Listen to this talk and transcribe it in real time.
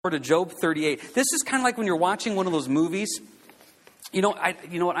to Job 38. This is kind of like when you're watching one of those movies. You know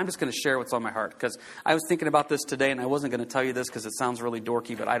what? I'm just going to share what's on my heart, because I was thinking about this today, and I wasn't going to tell you this because it sounds really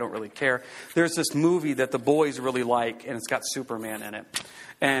dorky, but I don't really care. There's this movie that the boys really like, and it's got Superman in it.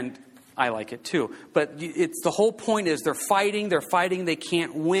 And I like it too. But it's the whole point is they're fighting, they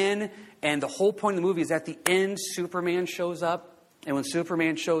can't win. And the whole point of the movie is at the end, Superman shows up. And when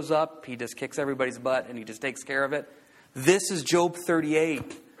Superman shows up, he just kicks everybody's butt and he just takes care of it. This is Job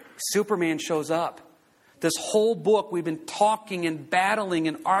 38. Superman shows up. This whole book, we've been talking and battling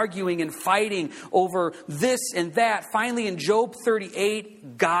and arguing and fighting over this and that. Finally, in Job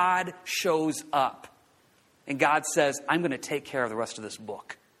 38, God shows up. And God says, I'm going to take care of the rest of this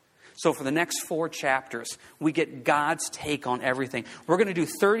book. So for the next 4 chapters, we get God's take on everything. We're going to do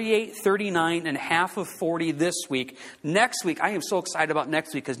 38, 39, and half of 40 this week. Next week, I am so excited about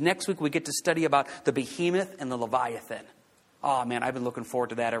next week, because next week we get to study about the Behemoth and the Leviathan. Oh man, I've been looking forward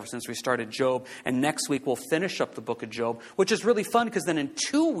to that ever since we started Job. And next week we'll finish up the book of Job, which is really fun, because then in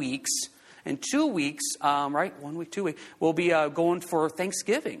 2 weeks, right? 1 week, 2 weeks, we'll be going for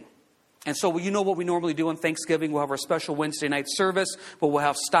Thanksgiving. And so you know what we normally do on Thanksgiving. We'll have our special Wednesday night service, but we'll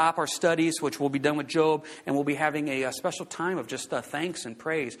have Stop Our Studies, which will be done with Job, and we'll be having a special time of just thanks and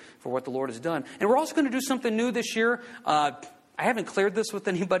praise for what the Lord has done. And we're also going to do something new this year. I haven't cleared this with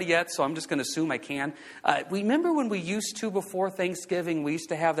anybody yet, so I'm just going to assume I can. Remember when we used to, before Thanksgiving, we used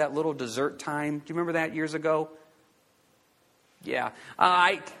to have that little dessert time? Do you remember that years ago? Yeah.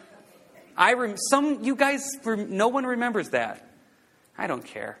 You guys, no one remembers that. I don't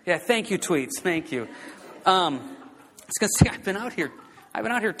care. Yeah, thank you, Tweets. Thank you. I was going to say, I've been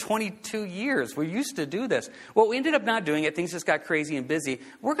out here 22 years. We used to do this. Well, we ended up not doing it. Things just got crazy and busy.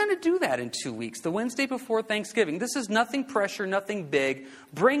 We're going to do that in 2 weeks, the Wednesday before Thanksgiving. This is nothing pressure, nothing big.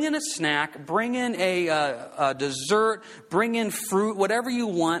 Bring in a snack, bring in a dessert, bring in fruit, whatever you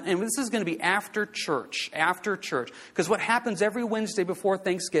want. And this is going to be after church. Because what happens every Wednesday before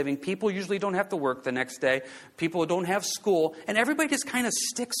Thanksgiving, people usually don't have to work the next day. People don't have school. And everybody just kind of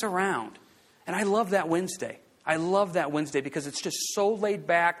sticks around. And I love that Wednesday. I love that Wednesday because it's just so laid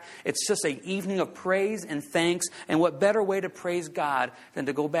back. It's just an evening of praise and thanks. And what better way to praise God than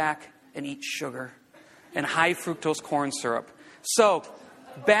to go back and eat sugar and high fructose corn syrup. So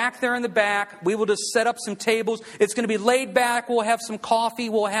back there in the back, we will just set up some tables. It's going to be laid back. We'll have some coffee.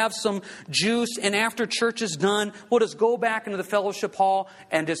 We'll have some juice. And after church is done, we'll just go back into the fellowship hall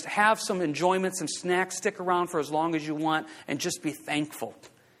and just have some enjoyment, some snacks. Stick around for as long as you want and just be thankful.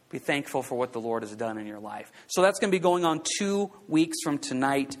 Be thankful for what the Lord has done in your life. So that's going to be going on 2 weeks from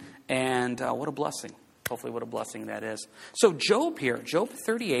tonight. And what a blessing. Hopefully what a blessing that is. So Job here, Job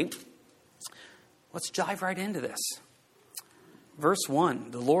 38. Let's dive right into this. Verse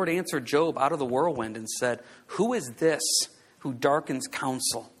 1. The Lord answered Job out of the whirlwind and said, "Who is this who darkens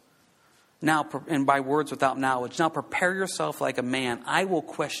counsel? Now, and by words without knowledge. Now prepare yourself like a man. I will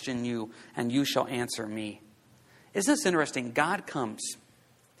question you, and you shall answer me." Isn't this interesting? God comes.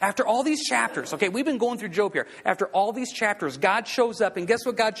 After all these chapters, okay, we've been going through Job here. After all these chapters, God shows up, and guess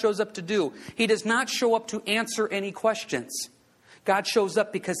what God shows up to do? He does not show up to answer any questions. God shows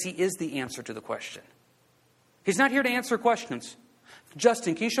up because He is the answer to the question. He's not here to answer questions.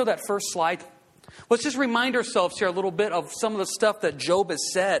 Justin, can you show that first slide? Let's just remind ourselves here a little bit of some of the stuff that Job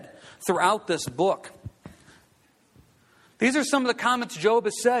has said throughout this book. These are some of the comments Job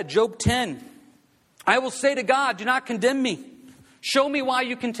has said. Job 10, "I will say to God, do not condemn me. Show me why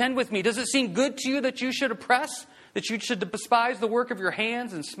you contend with me. Does it seem good to you that you should oppress, that you should despise the work of your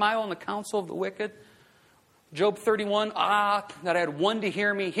hands and smile on the counsel of the wicked?" Job 31, that I had one to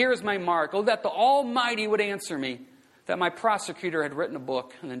hear me. Here is my mark. Oh, that the Almighty would answer me, that my prosecutor had written a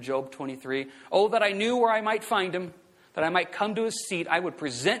book. And then Job 23, oh, that I knew where I might find him, that I might come to his seat. I would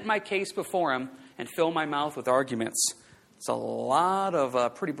present my case before him and fill my mouth with arguments. It's a lot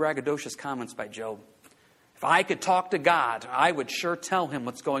of pretty braggadocious comments by Job. If I could talk to God, I would sure tell Him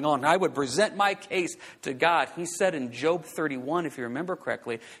what's going on. I would present my case to God. He said in Job 31, if you remember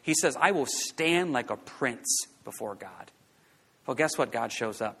correctly, he says, "I will stand like a prince before God." Well, guess what? God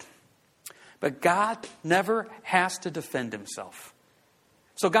shows up. But God never has to defend Himself.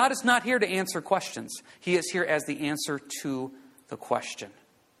 So God is not here to answer questions. He is here as the answer to the question.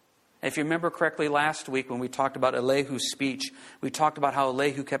 If you remember correctly last week when we talked about Elihu's speech, we talked about how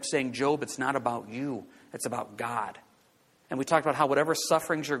Elihu kept saying, "Job, it's not about you. It's about God." And we talked about how whatever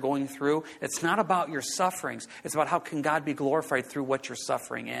sufferings you're going through, it's not about your sufferings. It's about how can God be glorified through what you're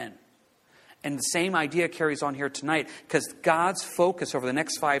suffering in. And the same idea carries on here tonight, because God's focus over the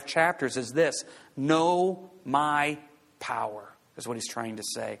next 5 chapters is this: know my power, is what He's trying to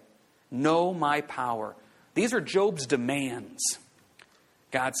say. Know my power. These are Job's demands.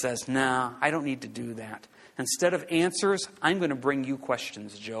 God says, no, I don't need to do that. Instead of answers, I'm going to bring you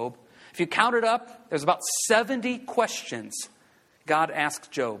questions, Job. If you count it up, there's about 70 questions God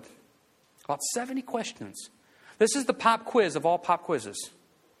asked Job. About 70 questions. This is the pop quiz of all pop quizzes.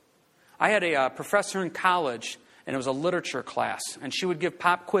 I had a professor in college, and it was a literature class, and she would give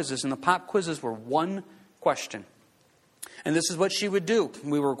pop quizzes, and the pop quizzes were one question. And this is what she would do.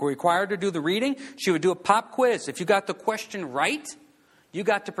 We were required to do the reading. She would do a pop quiz. If you got the question right, you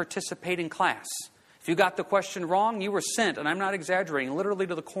got to participate in class. If you got the question wrong, you were sent, and I'm not exaggerating, literally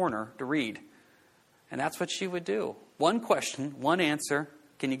to the corner to read. And that's what she would do. One question, one answer.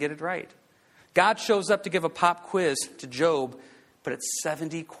 Can you get it right? God shows up to give a pop quiz to Job, but it's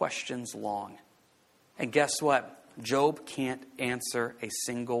 70 questions long. And guess what? Job can't answer a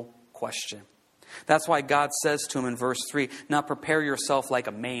single question. That's why God says to him in verse 3, now prepare yourself like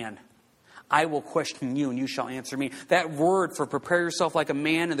a man. I will question you and you shall answer me. That word for prepare yourself like a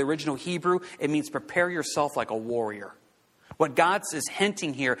man in the original Hebrew, it means prepare yourself like a warrior. What God is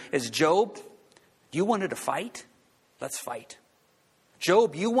hinting here is, Job, you wanted to fight? Let's fight.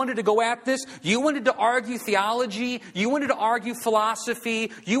 Job, you wanted to go at this? You wanted to argue theology? You wanted to argue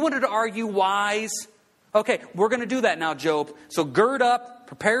philosophy? You wanted to argue whys? Okay, we're going to do that now, Job. So gird up,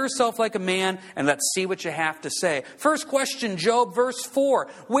 prepare yourself like a man, and let's see what you have to say. First question, Job, verse 4.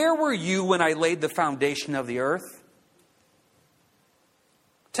 Where were you when I laid the foundation of the earth?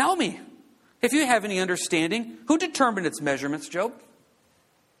 Tell me, if you have any understanding, who determined its measurements, Job?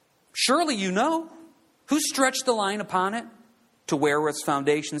 Surely you know. Who stretched the line upon it? To where were its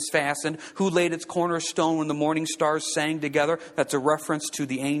foundations fastened? Who laid its cornerstone when the morning stars sang together? That's a reference to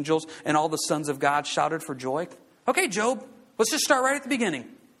the angels. And all the sons of God shouted for joy. Okay, Job, let's just start right at the beginning.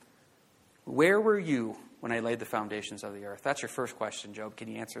 Where were you when I laid the foundations of the earth? That's your first question, Job. Can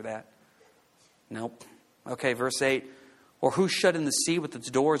you answer that? Nope. Okay, verse 8. Or who shut in the sea with its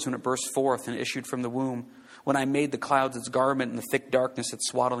doors when it burst forth and issued from the womb? When I made the clouds its garment and the thick darkness its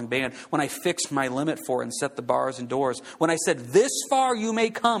swaddling band. When I fixed my limit for it and set the bars and doors. When I said, this far you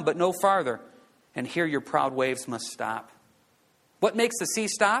may come, but no farther. And here your proud waves must stop. What makes the sea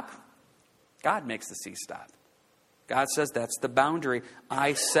stop? God makes the sea stop. God says that's the boundary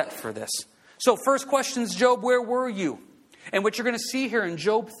I set for this. So first question is, Job, where were you? And what you're going to see here in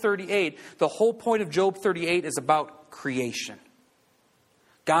Job 38, the whole point of Job 38 is about creation.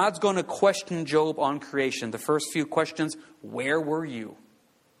 God's going to question Job on creation. The first few questions, where were you?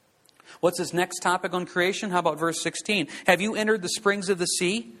 What's his next topic on creation? How about verse 16? Have you entered the springs of the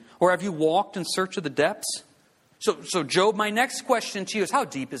sea? Or have you walked in search of the depths? So Job, my next question to you is, how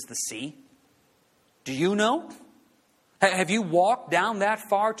deep is the sea? Do you know? Have you walked down that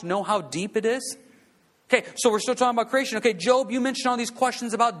far to know how deep it is? Okay, so we're still talking about creation. Okay, Job, you mentioned all these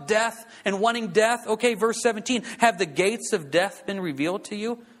questions about death and wanting death. Okay, verse 17. Have the gates of death been revealed to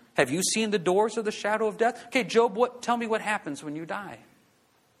you? Have you seen the doors of the shadow of death? Okay, Job, tell me what happens when you die.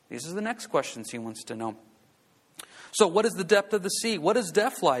 These are the next questions he wants to know. So what is the depth of the sea? What is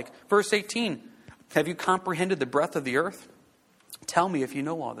death like? Verse 18. Have you comprehended the breadth of the earth? Tell me if you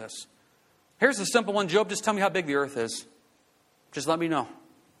know all this. Here's a simple one, Job. Just tell me how big the earth is. Just let me know.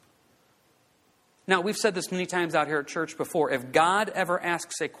 Now, we've said this many times out here at church before. If God ever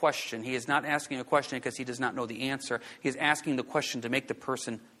asks a question, he is not asking a question because he does not know the answer. He is asking the question to make the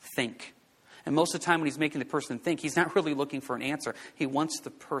person think. And most of the time when he's making the person think, he's not really looking for an answer. He wants the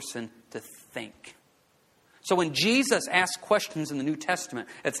person to think. So when Jesus asks questions in the New Testament,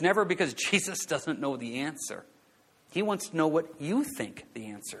 it's never because Jesus doesn't know the answer. He wants to know what you think the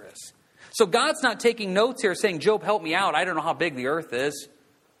answer is. So God's not taking notes here saying, Job, help me out. I don't know how big the earth is.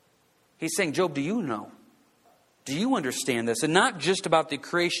 He's saying, Job, do you know? Do you understand this? And not just about the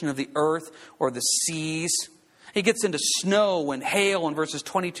creation of the earth or the seas. He gets into snow and hail in verses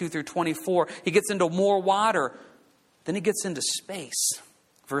 22 through 24. He gets into more water. Then he gets into space.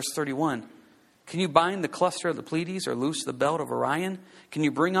 Verse 31. Can you bind the cluster of the Pleiades or loose the belt of Orion? Can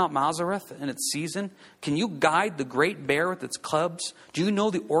you bring out Mazareth in its season? Can you guide the great bear with its cubs? Do you know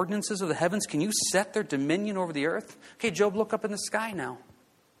the ordinances of the heavens? Can you set their dominion over the earth? Okay, Job, look up in the sky now.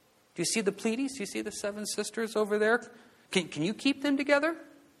 Do you see the Pleiades? Do you see the seven sisters over there? Can you keep them together?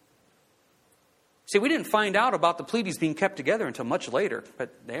 See, we didn't find out about the Pleiades being kept together until much later,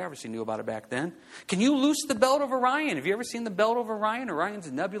 but they obviously knew about it back then. Can you loose the belt of Orion? Have you ever seen the belt of Orion? Orion's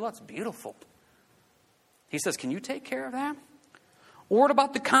a nebula. It's beautiful. He says, can you take care of that? Or what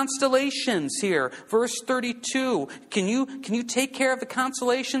about the constellations here? Verse 32. Can you take care of the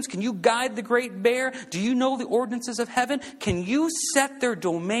constellations? Can you guide the great bear? Do you know the ordinances of heaven? Can you set their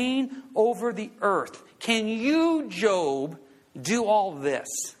domain over the earth? Can you, Job, do all this?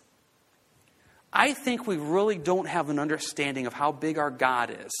 I think we really don't have an understanding of how big our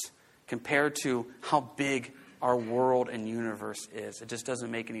God is compared to how big our world and universe is. It just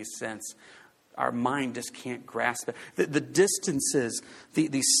doesn't make any sense. Our mind just can't grasp it. The distances,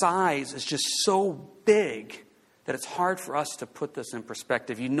 the size is just so big that it's hard for us to put this in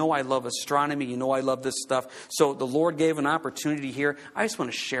perspective. You know I love astronomy. You know I love this stuff. So the Lord gave an opportunity here. I just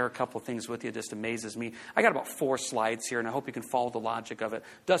want to share a couple things with you. It just amazes me. I got about 4 slides here, and I hope you can follow the logic of it.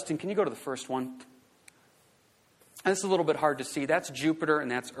 Dustin, can you go to the first one? And this is a little bit hard to see. That's Jupiter,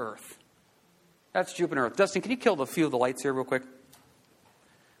 and that's Earth. That's Jupiter and Earth. Dustin, can you kill a few of the lights here real quick?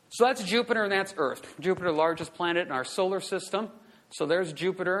 So that's Jupiter, and that's Earth. Jupiter, the largest planet in our solar system. So there's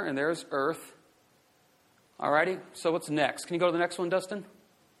Jupiter, and there's Earth. Alrighty, so what's next? Can you go to the next one, Dustin?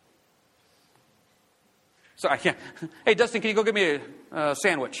 Sorry, yeah. Hey, Dustin, can you go get me a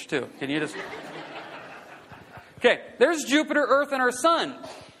sandwich, too? Can you just... Okay, there's Jupiter, Earth, and our sun.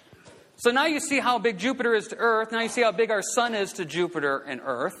 So now you see how big Jupiter is to Earth. Now you see how big our sun is to Jupiter and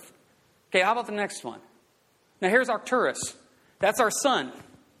Earth. Okay, how about the next one? Now here's Arcturus. That's our sun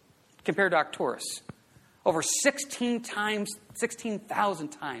compared to Arcturus. Over 16,000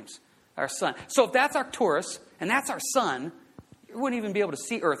 times our sun. So if that's Arcturus and that's our sun, you wouldn't even be able to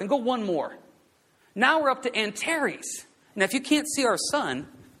see Earth. And go one more. Now we're up to Antares. Now if you can't see our sun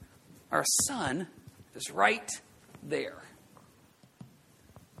is right there.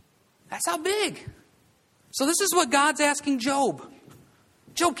 That's how big. So this is what God's asking Job.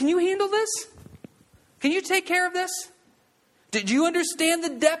 Job, can you handle this? Can you take care of this? Did you understand the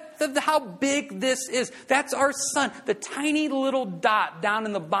depth of how big this is? That's our sun. The tiny little dot down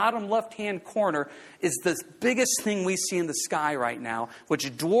in the bottom left-hand corner is the biggest thing we see in the sky right now,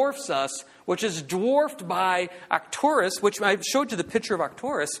 which dwarfs us, which is dwarfed by Arcturus, which I showed you the picture of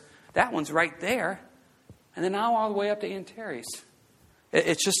Arcturus. That one's right there. And then now all the way up to Antares.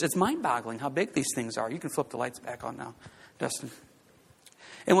 It's mind-boggling how big these things are. You can flip the lights back on now, Dustin.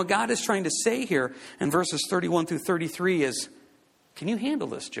 And what God is trying to say here in verses 31 through 33 is, can you handle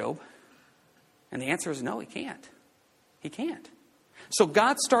this, Job? And the answer is no, he can't. He can't. So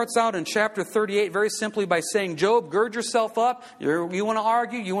God starts out in chapter 38 very simply by saying, Job, gird yourself up. You want to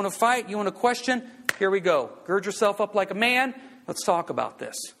argue? You want to fight? You want to question? Here we go. Gird yourself up like a man. Let's talk about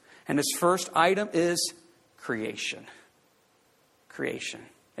this. And his first item is creation. Creation.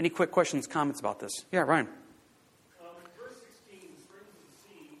 Any quick questions, comments about this? Yeah, Ryan. Verse 16, the springs of the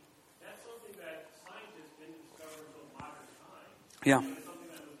sea, that's something that scientists didn't discover until modern time. Yeah. It's something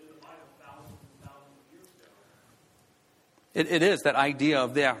that was in the Bible thousands and thousands of years ago. It is that idea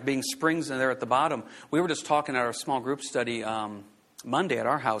of there being springs in there at the bottom. We were just talking at our small group study Monday at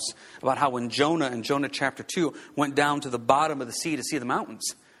our house about how when Jonah in Jonah chapter 2 went down to the bottom of the sea to see the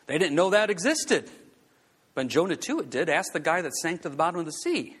mountains, they didn't know that existed. But in Jonah 2 it did. Ask the guy that sank to the bottom of the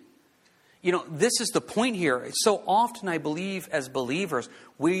sea. You know, this is the point here. So often I believe as believers,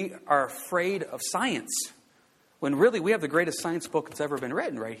 we are afraid of science. When really we have the greatest science book that's ever been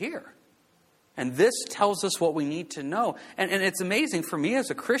written right here. And this tells us what we need to know. And it's amazing for me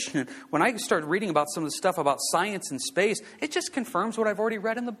as a Christian, when I start reading about some of the stuff about science and space, it just confirms what I've already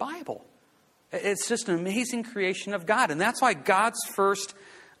read in the Bible. It's just an amazing creation of God. And that's why God's first,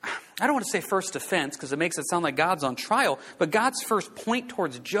 I don't want to say first offense because it makes it sound like God's on trial, but God's first point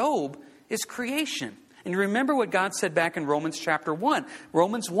towards Job is creation. And you remember what God said back in Romans chapter 1.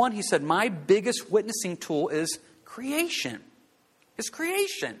 Romans 1, he said, my biggest witnessing tool is creation. It's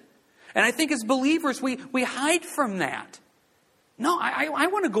creation. And I think as believers, we hide from that. No, I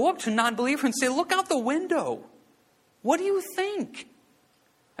want to go up to a non-believer and say, look out the window. What do you think?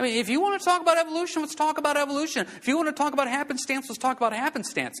 I mean, if you want to talk about evolution, let's talk about evolution. If you want to talk about happenstance, let's talk about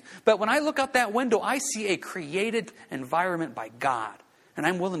happenstance. But when I look out that window, I see a created environment by God. And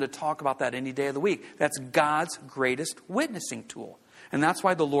I'm willing to talk about that any day of the week. That's God's greatest witnessing tool. And that's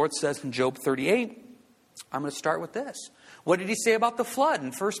why the Lord says in Job 38, I'm going to start with this. What did he say about the flood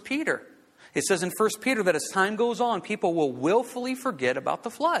in 1 Peter? It says in 1 Peter that as time goes on, people will willfully forget about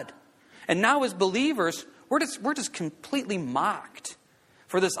the flood. And now as believers, we're just completely mocked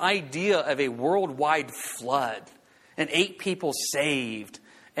for this idea of a worldwide flood and 8 people saved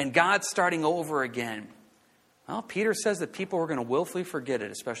and God starting over again. Well, Peter says that people are going to willfully forget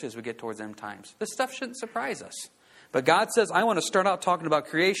it, especially as we get towards end times. This stuff shouldn't surprise us. But God says, I want to start out talking about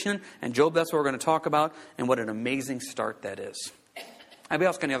creation. And Job, that's what we're going to talk about. And what an amazing start that is. Anybody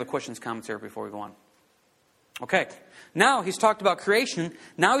else got any other questions, comments here before we go on? Okay. Now he's talked about creation.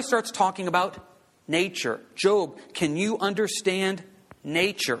 Now he starts talking about nature. Job, can you understand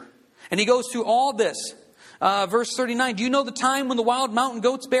nature? And he goes through all this. Verse 39, do you know the time when the wild mountain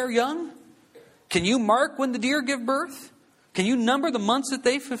goats bear young? Can you mark when the deer give birth? Can you number the months that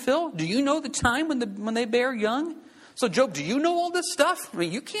they fulfill? Do you know the time when they bear young? So Job, do you know all this stuff? I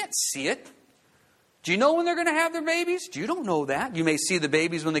mean, you can't see it. Do you know when they're going to have their babies? You don't know that. You may see the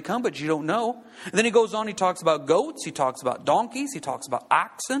babies when they come, but you don't know. And then he goes on, he talks about goats, he talks about donkeys, he talks about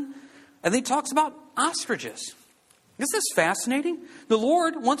oxen, and then he talks about ostriches. Isn't this fascinating? The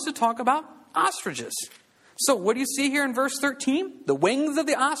Lord wants to talk about ostriches. So what do you see here in verse 13? The wings of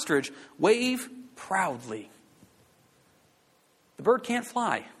the ostrich wave proudly. The bird can't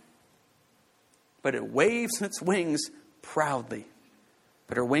fly, but it waves its wings proudly.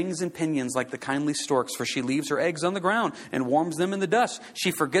 But her wings and pinions like the kindly storks, for she leaves her eggs on the ground and warms them in the dust.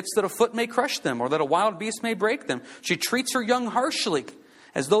 She forgets that a foot may crush them, or that a wild beast may break them. She treats her young harshly,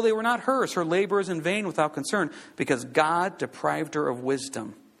 as though they were not hers. Her labor is in vain without concern, because God deprived her of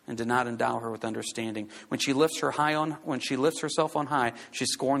wisdom and did not endow her with understanding. When she lifts herself on high, she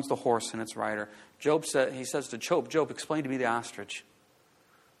scorns the horse and its rider. He says to Job, Job, explain to me the ostrich.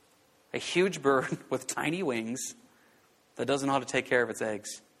 A huge bird with tiny wings that doesn't know how to take care of its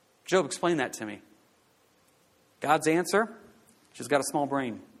eggs. Job, explain that to me. God's answer, she's got a small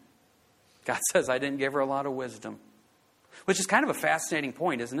brain. God says, I didn't give her a lot of wisdom. Which is kind of a fascinating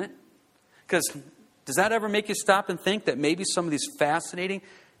point, isn't it? Because does that ever make you stop and think that maybe some of these fascinating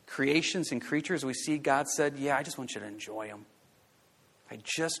creations and creatures we see, God said, yeah, I just want you to enjoy them. I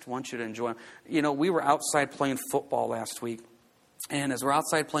just want you to enjoy them. You know, we were outside playing football last week. And as we're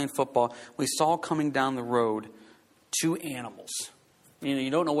outside playing football, we saw coming down the road 2 animals. You know, you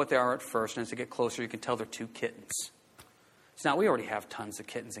don't know what they are at first, and as they get closer, you can tell they're 2 kittens. So now, we already have tons of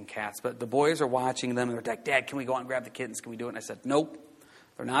kittens and cats, but the boys are watching them, and they're like, Dad, can we go out and grab the kittens? Can we do it? And I said, nope.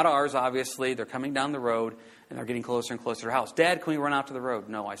 They're not ours, obviously. They're coming down the road, and they're getting closer and closer to our house. Dad, can we run out to the road?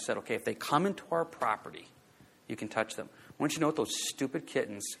 No. I said, okay, if they come into our property, you can touch them. Once you know what, those stupid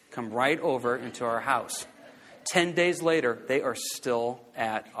kittens come right over into our house. 10 days later, they are still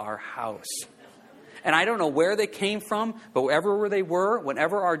at our house. And I don't know where they came from, but wherever they were,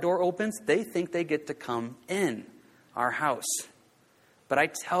 whenever our door opens, they think they get to come in our house. But I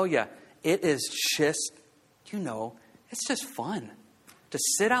tell you, it is just, it's just fun to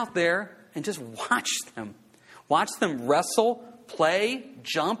sit out there and just watch them. Watch them wrestle, play,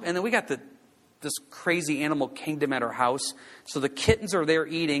 jump, and then we got this crazy animal kingdom at our house. So the kittens are there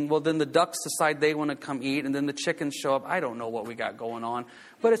eating. Well, then the ducks decide they want to come eat, and then the chickens show up. I don't know what we got going on.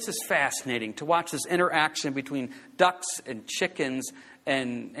 But it's just fascinating to watch this interaction between ducks and chickens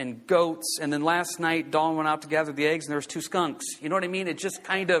and goats. And then last night, Dawn went out to gather the eggs, and there was 2 skunks. You know what I mean? It just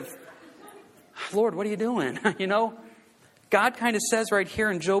kind of, Lord, what are you doing? God kind of says right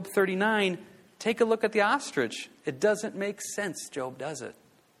here in Job 39, take a look at the ostrich. It doesn't make sense, Job, does it?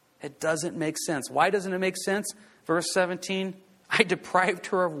 It doesn't make sense. Why doesn't it make sense? Verse 17, I deprived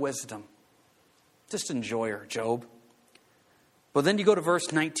her of wisdom. Just enjoy her, Job. Well, then you go to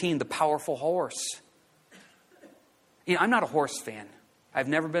verse 19, the powerful horse. I'm not a horse fan. I've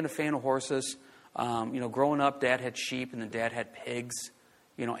never been a fan of horses. Growing up, Dad had sheep and then Dad had pigs.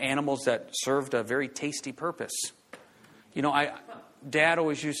 Animals that served a very tasty purpose. Dad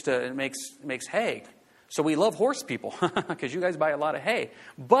always used to, makes hay. So we love horse people because you guys buy a lot of hay.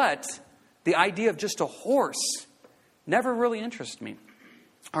 But the idea of just a horse never really interested me.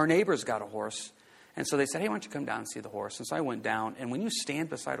 Our neighbors got a horse. And so they said, hey, why don't you come down and see the horse? And so I went down. And when you stand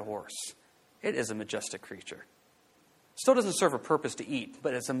beside a horse, it is a majestic creature. Still doesn't serve a purpose to eat,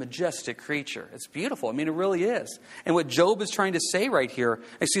 but it's a majestic creature. It's beautiful. I mean, it really is. And what Job is trying to say right here,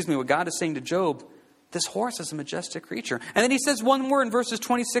 what God is saying to Job, this horse is a majestic creature. And then he says one more in verses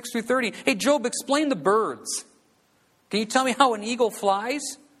 26 through 30. Hey, Job, explain the birds. Can you tell me how an eagle flies?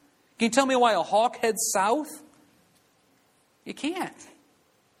 Can you tell me why a hawk heads south? You can't.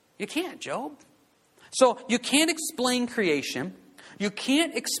 You can't, Job. So you can't explain creation. You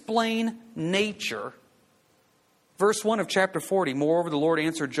can't explain nature. Verse 1 of chapter 40, moreover, the Lord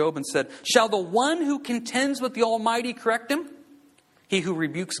answered Job and said, shall the one who contends with the Almighty correct him? He who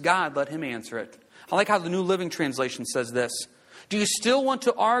rebukes God, let him answer it. I like how the New Living Translation says this. Do you still want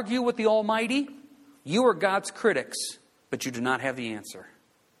to argue with the Almighty? You are God's critics, but you do not have the answer.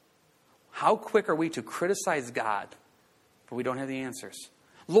 How quick are we to criticize God, but we don't have the answers?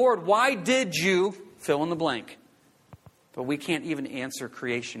 Lord, why did you fill in the blank? But we can't even answer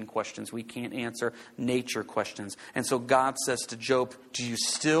creation questions. We can't answer nature questions. And so God says to Job, do you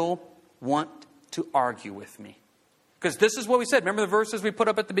still want to argue with me? Because this is what we said. Remember the verses we put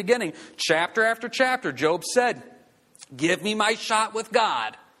up at the beginning? Chapter after chapter, Job said, give me my shot with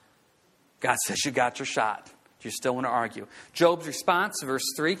God. God says, you got your shot. Do you still want to argue? Job's response, verse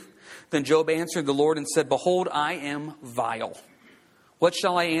 3. Then Job answered the Lord and said, behold, I am vile. What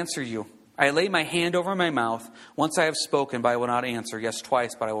shall I answer you? I lay my hand over my mouth. Once I have spoken, but I will not answer. Yes,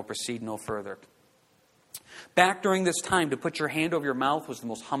 twice, but I will proceed no further. Back during this time, to put your hand over your mouth was the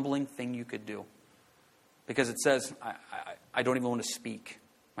most humbling thing you could do. Because it says, I don't even want to speak.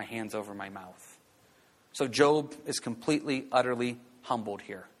 My hand's over my mouth. So Job is completely, utterly humbled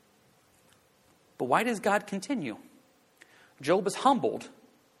here. But why does God continue? Job is humbled,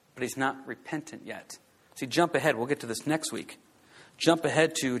 but he's not repentant yet. See, jump ahead. We'll get to this next week. Jump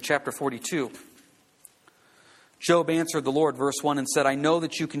ahead to chapter 42. Job answered the Lord, verse 1, and said, I know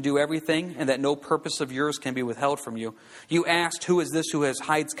that you can do everything, and that no purpose of yours can be withheld from you. You asked, who is this who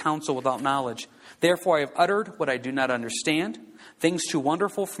hides counsel without knowledge? Therefore I have uttered what I do not understand, things too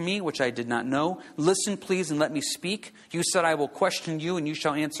wonderful for me, which I did not know. Listen, please, and let me speak. You said, I will question you, and you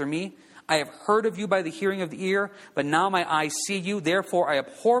shall answer me. I have heard of you by the hearing of the ear, but now my eyes see you. Therefore I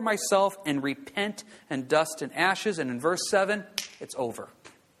abhor myself and repent in dust and ashes. And in verse 7, it's over.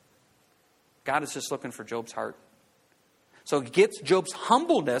 God is just looking for Job's heart. So he gets Job's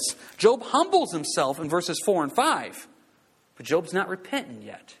humbleness. Job humbles himself in verses 4 and 5. But Job's not repentant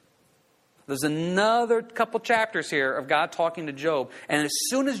yet. There's another couple chapters here of God talking to Job. And as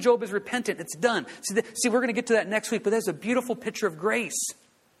soon as Job is repentant, it's done. See, we're going to get to that next week, but there's a beautiful picture of grace.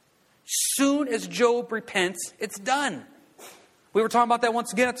 Soon as Job repents, it's done. We were talking about that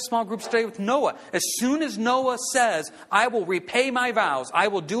once again at the small group today with Noah. As soon as Noah says, I will repay my vows, I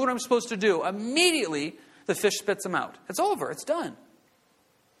will do what I'm supposed to do, immediately the fish spits him out. It's over. It's done.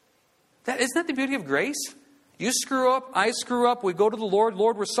 Isn't that the beauty of grace? You screw up, I screw up, we go to the Lord.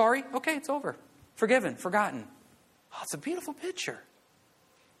 Lord, we're sorry. Okay, it's over. Forgiven, forgotten. Oh, it's a beautiful picture.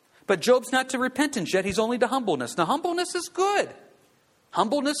 But Job's not to repentance yet. He's only to humbleness. Now, humbleness is good.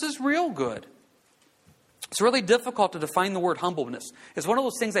 Humbleness is real good. It's really difficult to define the word humbleness. It's one of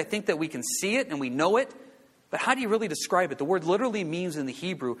those things I think that we can see it and we know it, but how do you really describe it? The word literally means in the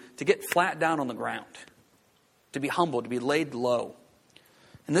Hebrew to get flat down on the ground, to be humble, to be laid low.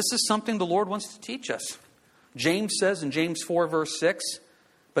 And this is something the Lord wants to teach us. James says in James 4 verse 6,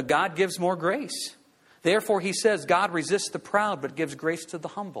 but God gives more grace. Therefore, he says, God resists the proud, but gives grace to the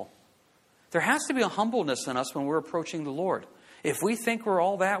humble. There has to be a humbleness in us when we're approaching the Lord. If we think we're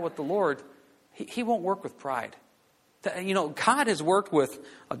all that with the Lord, He won't work with pride. You know, God has worked with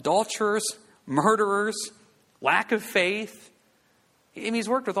adulterers, murderers, lack of faith. He's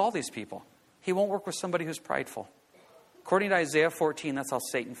worked with all these people. He won't work with somebody who's prideful. According to Isaiah 14, that's how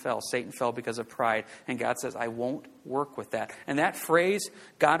Satan fell. Satan fell because of pride. And God says, I won't work with that. And that phrase,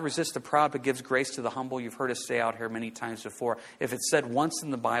 God resists the proud but gives grace to the humble, you've heard us say out here many times before. If it's said once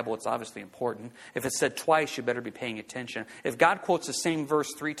in the Bible, it's obviously important. If it's said twice, you better be paying attention. If God quotes the same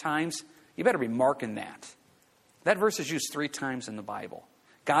verse 3 times, you better be marking that. That verse is used 3 times in the Bible.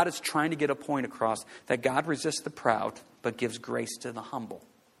 God is trying to get a point across that God resists the proud but gives grace to the humble.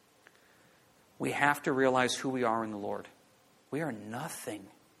 We have to realize who we are in the Lord. We are nothing.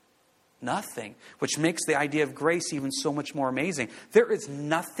 Nothing. Which makes the idea of grace even so much more amazing. There is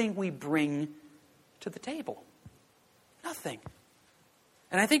nothing we bring to the table. Nothing.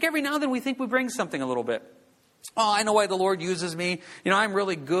 And I think every now and then we think we bring something a little bit. Oh, I know why the Lord uses me. You know, I'm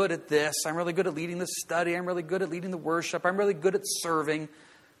really good at this. I'm really good at leading the study. I'm really good at leading the worship. I'm really good at serving.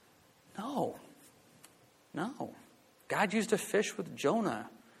 No. God used a fish with Jonah.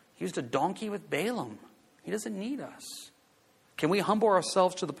 He used a donkey with Balaam. He doesn't need us. Can we humble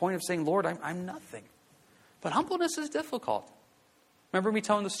ourselves to the point of saying, Lord, I'm nothing? But humbleness is difficult. Remember me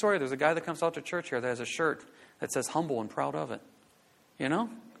telling the story? There's a guy that comes out to church here that has a shirt that says humble and proud of it. You know?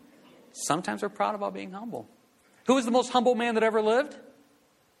 Sometimes we're proud about being humble. Who was the most humble man that ever lived?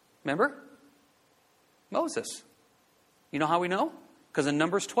 Remember? Moses. You know how we know? Because in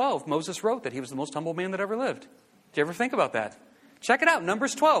Numbers 12, Moses wrote that he was the most humble man that ever lived. Did you ever think about that? Check it out,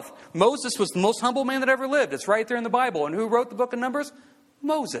 Numbers 12. Moses was the most humble man that ever lived. It's right there in the Bible. And who wrote the book of Numbers?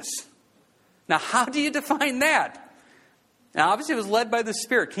 Moses. Now, how do you define that? Now, obviously, it was led by the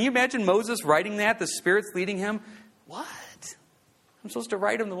Spirit. Can you imagine Moses writing that? The Spirit's leading him? What? I'm supposed to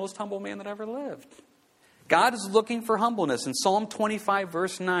write him the most humble man that ever lived. God is looking for humbleness. In Psalm 25,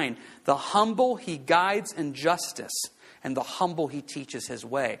 verse 9, the humble He guides in justice, and the humble He teaches His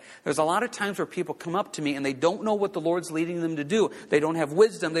way. There's a lot of times where people come up to me and they don't know what the Lord's leading them to do. They don't have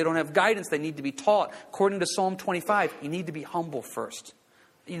wisdom. They don't have guidance. They need to be taught. According to Psalm 25, you need to be humble first.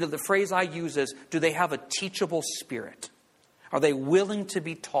 You know, the phrase I use is, do they have a teachable spirit? Are they willing to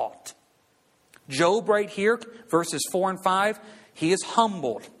be taught? Job right here, verses 4 and 5, he is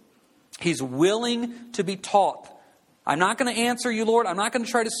humbled. He's willing to be taught. I'm not going to answer you, Lord. I'm not going to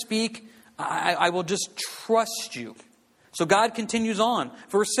try to speak. I will just trust you. So God continues on.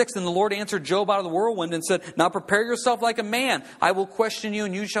 Verse 6, and the Lord answered Job out of the whirlwind and said, now prepare yourself like a man. I will question you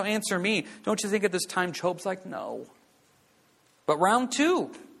and you shall answer me. Don't you think at this time Job's like, no. But round 2,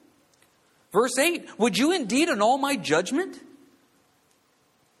 verse 8, would you indeed annul my judgment?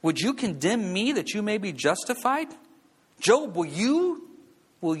 Would you condemn me that you may be justified? Job, will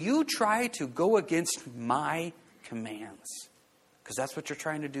you try to go against my commands? Because that's what you're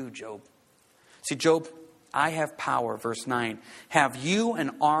trying to do, Job. See, Job, I have power, verse 9. Have you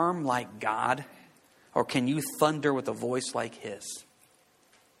an arm like God? Or can you thunder with a voice like his?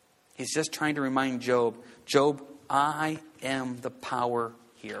 He's just trying to remind Job, Job, I am the power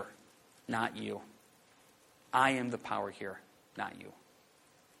here, not you. I am the power here, not you.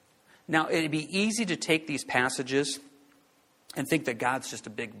 Now, it'd be easy to take these passages and think that God's just a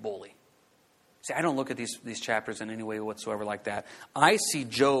big bully. See, I don't look at these chapters in any way whatsoever like that. I see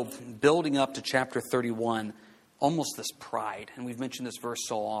Job building up to chapter 31, almost this pride. And we've mentioned this verse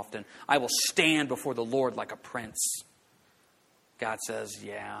so often. I will stand before the Lord like a prince. God says,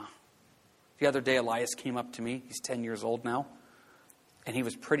 yeah. The other day, Elias came up to me. He's 10 years old now. And he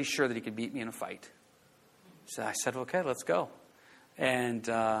was pretty sure that he could beat me in a fight. So I said, okay, let's go. And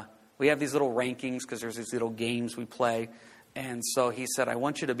we have these little rankings because there's these little games we play. And so he said, I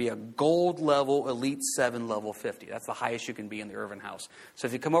want you to be a gold level, Elite 7, level 50. That's the highest you can be in the Irvin house. So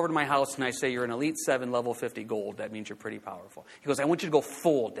if you come over to my house and I say you're an Elite 7, level 50 gold, that means you're pretty powerful. He goes, I want you to go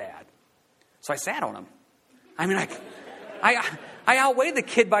full, Dad. So I sat on him. I mean, I outweighed the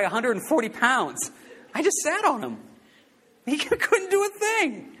kid by 140 pounds. I just sat on him. He couldn't do a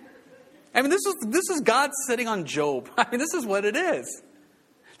thing. I mean, this is God sitting on Job. I mean, this is what it is.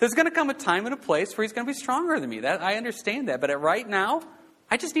 There's going to come a time and a place where he's going to be stronger than me. I understand that. But right now,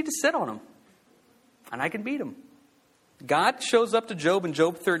 I just need to sit on him. And I can beat him. God shows up to Job in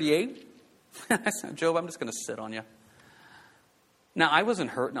Job 38. I said, Job, I'm just going to sit on you. Now, I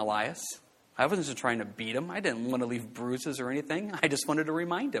wasn't hurting Elias. I wasn't just trying to beat him. I didn't want to leave bruises or anything. I just wanted to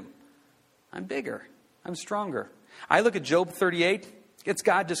remind him. I'm bigger. I'm stronger. I look at Job 38. It's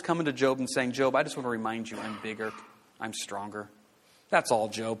God just coming to Job and saying, Job, I just want to remind you I'm bigger. I'm stronger. That's all,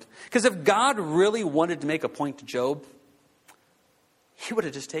 Job. Because if God really wanted to make a point to Job, he would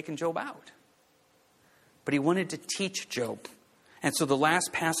have just taken Job out. But he wanted to teach Job. And so the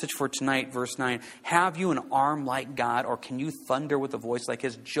last passage for tonight, verse 9, have you an arm like God, or can you thunder with a voice like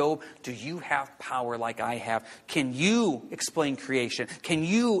his? Job, do you have power like I have? Can you explain creation? Can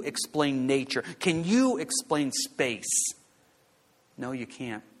you explain nature? Can you explain space? No, you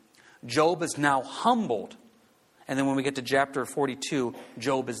can't. Job is now humbled. And then when we get to chapter 42,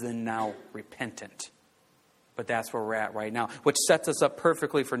 Job is then now repentant. But that's where we're at right now, which sets us up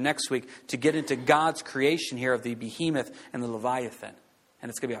perfectly for next week to get into God's creation here of the behemoth and the Leviathan. And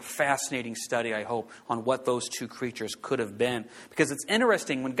it's going to be a fascinating study, I hope, on what those two creatures could have been. Because it's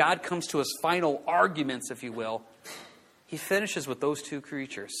interesting, when God comes to his final arguments, if you will, he finishes with those two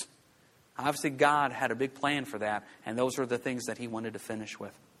creatures. Obviously, God had a big plan for that, and those are the things that he wanted to finish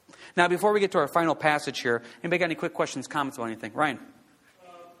with. Now, before we get to our final passage here, anybody got any quick questions, comments about anything? Ryan?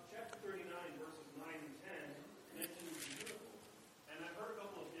 Chapter 39, verses 9 and 10 mentions beautiful. And I've heard a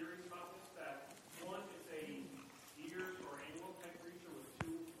couple of theories about this, that one, it's a deer or antelope type creature with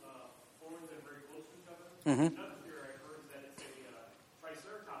two horns that are very close to each other. Mm-hmm. Another theory I heard is that it's a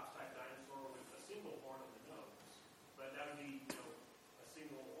triceratops type dinosaur with a single horn on the nose. But that would be, a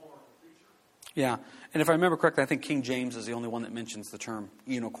single horn creature. Yeah. And if I remember correctly, I think King James is the only one that mentions the term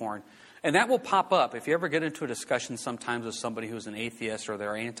unicorn. And that will pop up. If you ever get into a discussion sometimes with somebody who's an atheist or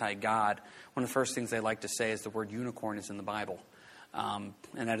they're anti-God, one of the first things they like to say is the word unicorn is in the Bible. And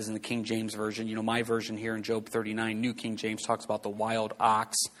that is in the King James Version. My version here in Job 39, New King James, talks about the wild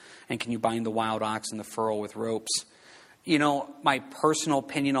ox. And can you bind the wild ox in the furrow with ropes? My personal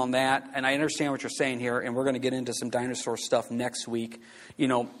opinion on that, and I understand what you're saying here, and we're going to get into some dinosaur stuff next week.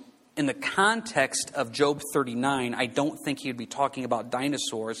 In the context of Job 39, I don't think he would be talking about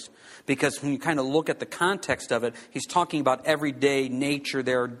dinosaurs, because when you kind of look at the context of it, he's talking about everyday nature.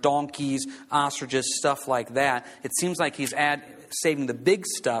 There are donkeys, ostriches, stuff like that. It seems like he's saving the big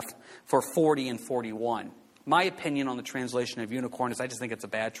stuff for 40 and 41. My opinion on the translation of unicorn is I just think it's a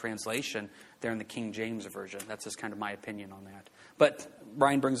bad translation there in the King James Version. That's just kind of my opinion on that. But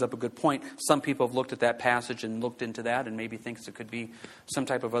Ryan brings up a good point. Some people have looked at that passage and looked into that and maybe thinks it could be some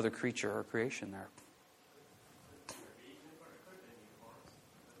type of other creature or creation there.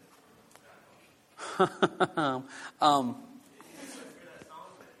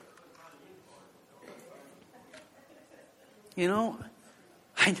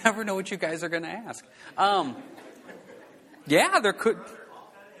 I never know what you guys are going to ask. Yeah, there could.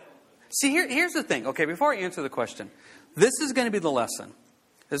 See, here's the thing. Okay, before I answer the question, this is going to be the lesson.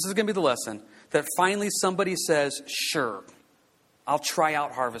 This is going to be the lesson that finally somebody says, sure, I'll try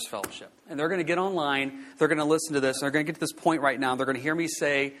out Harvest Fellowship. And they're going to get online, they're going to listen to this, and they're going to get to this point right now, and they're going to hear me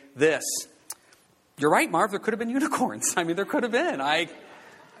say this. You're right, Marv, there could have been unicorns. I mean, there could have been.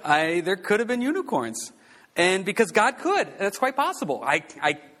 There could have been unicorns. And because God could, that's quite possible. I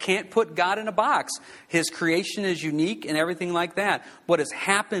can't put God in a box. His creation is unique and everything like that. What has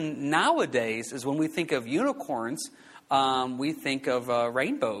happened nowadays is when we think of unicorns, we think of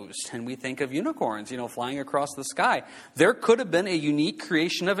rainbows and we think of unicorns, flying across the sky. There could have been a unique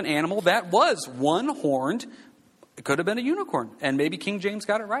creation of an animal that was one-horned. It could have been a unicorn. And maybe King James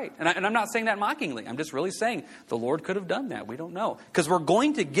got it right. And I'm not saying that mockingly. I'm just really saying the Lord could have done that. We don't know. Because we're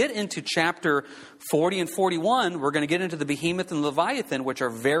going to get into chapter 40 and 41. We're going to get into the Behemoth and Leviathan, which are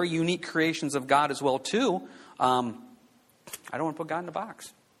very unique creations of God as well, too. I don't want to put God in a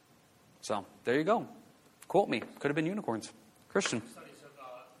box. So, there you go. Quote me. Could have been unicorns. Christian. Studies have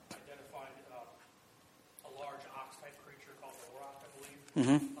identified a large ox-type creature called the rock, I believe.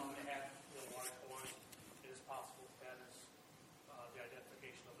 Mm-hmm. It had large horns. It is possible that is the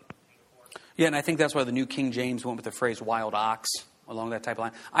identification of the unicorn. Yeah, and I think that's why the New King James went with the phrase wild ox along that type of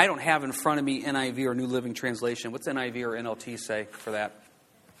line. I don't have in front of me NIV or New Living Translation. What's NIV or NLT say for that?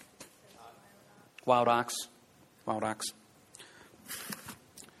 Wild ox. Wild ox.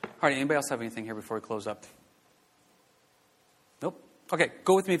 All right, anybody else have anything here before we close up? Nope. Okay,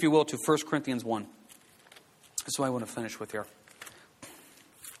 go with me, if you will, to 1 Corinthians 1. This is what I want to finish with here.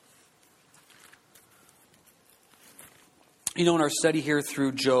 In our study here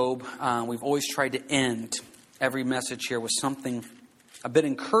through Job, we've always tried to end every message here with something a bit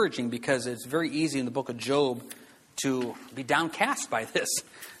encouraging, because it's very easy in the book of Job to be downcast by this.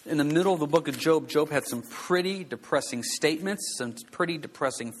 In the middle of the book of Job, Job had some pretty depressing statements, some pretty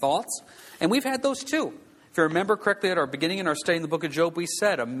depressing thoughts, and we've had those too. If you remember correctly, at our beginning in our study in the book of Job, we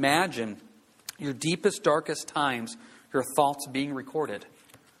said, imagine your deepest, darkest times, your thoughts being recorded.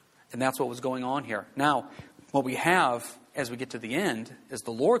 And that's what was going on here. Now, what we have as we get to the end is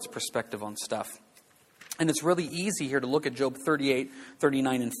the Lord's perspective on stuff. And it's really easy here to look at Job 38,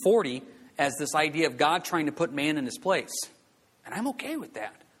 39, and 40 as this idea of God trying to put man in his place. And I'm okay with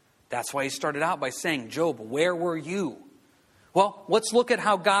that. That's why he started out by saying, Job, where were you? Well, let's look at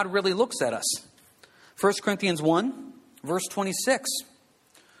how God really looks at us. 1 Corinthians 1, verse 26.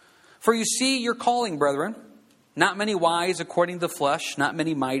 For you see your calling, brethren. Not many wise according to the flesh, not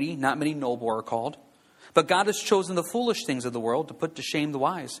many mighty, not many noble are called. But God has chosen the foolish things of the world to put to shame the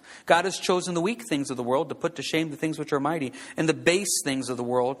wise. God has chosen the weak things of the world to put to shame the things which are mighty. And the base things of the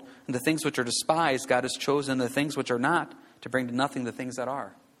world and the things which are despised, God has chosen the things which are not to bring to nothing the things that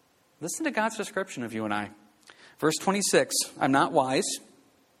are. Listen to God's description of you and I. Verse 26, I'm not wise,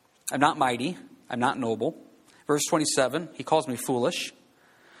 I'm not mighty, I'm not noble. Verse 27, he calls me foolish.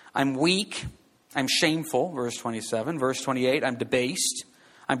 I'm weak, I'm shameful. Verse 27. Verse 28, I'm debased,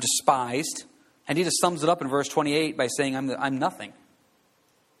 I'm despised. And he just sums it up in verse 28 by saying, I'm nothing.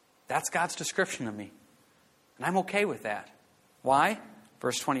 That's God's description of me. And I'm okay with that. Why?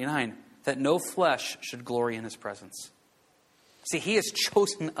 Verse 29, that no flesh should glory in his presence. See, he has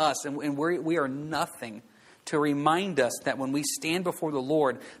chosen us, and we are nothing, to remind us that when we stand before the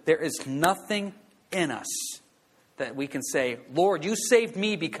Lord, there is nothing in us that we can say, Lord, you saved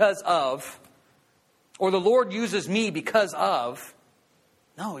me because of, or the Lord uses me because of.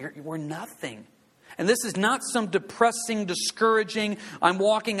 No, we're nothing. And this is not some depressing, discouraging, I'm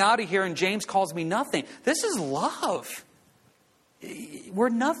walking out of here and James calls me nothing. This is love. We're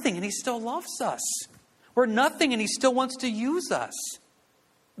nothing and he still loves us. We're nothing and he still wants to use us.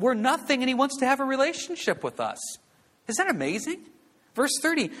 We're nothing and he wants to have a relationship with us. Is that amazing? Verse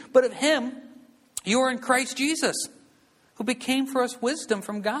 30, but of him you are in Christ Jesus, who became for us wisdom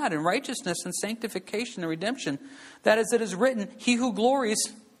from God and righteousness and sanctification and redemption. That is, it is written, he who glories,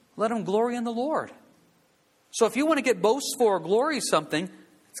 let him glory in the Lord. So if you want to get boastful or glory something,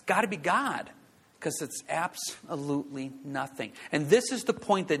 it's got to be God, because it's absolutely nothing. And this is the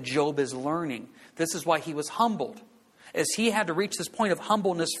point that Job is learning. This is why he was humbled, as he had to reach this point of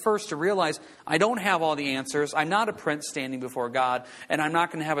humbleness first to realize, I don't have all the answers. I'm not a prince standing before God, and I'm not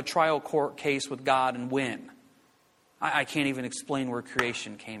going to have a trial court case with God and win. I can't even explain where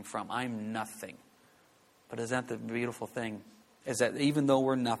creation came from. I'm nothing. But isn't that the beautiful thing? Is that even though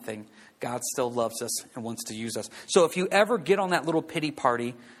we're nothing, God still loves us and wants to use us. So if you ever get on that little pity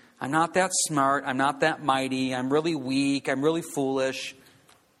party, I'm not that smart, I'm not that mighty, I'm really weak, I'm really foolish.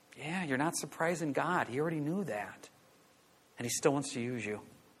 Yeah, you're not surprising God. He already knew that. And he still wants to use you.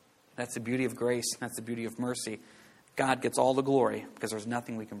 That's the beauty of grace. That's the beauty of mercy. God gets all the glory because there's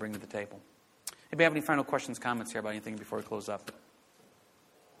nothing we can bring to the table. Anybody have any final questions, comments here about anything before we close up?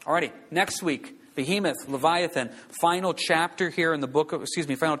 Alrighty, next week, Behemoth, Leviathan, final chapter here in the book of,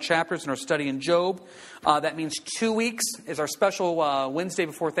 final chapters in our study in Job. That means 2 weeks is our special Wednesday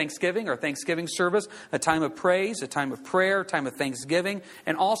before Thanksgiving, our Thanksgiving service, a time of praise, a time of prayer, a time of thanksgiving.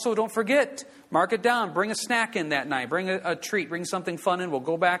 And also, don't forget, mark it down, bring a snack in that night, bring a treat, bring something fun in. We'll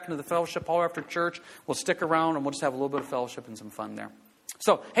go back into the fellowship hall after church. We'll stick around and we'll just have a little bit of fellowship and some fun there.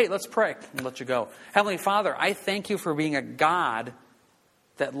 So, hey, let's pray and let you go. Heavenly Father, I thank you for being a God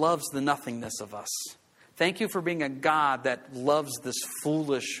that loves the nothingness of us. Thank you for being a God that loves this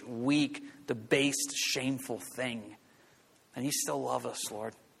foolish, weak, debased, shameful thing. And you still love us,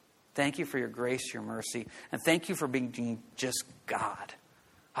 Lord. Thank you for your grace, your mercy. And thank you for being just God.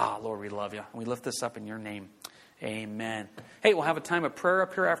 Lord, we love you. And we lift this up in your name. Amen. Hey, we'll have a time of prayer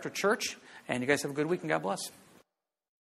up here after church. And you guys have a good week and God bless.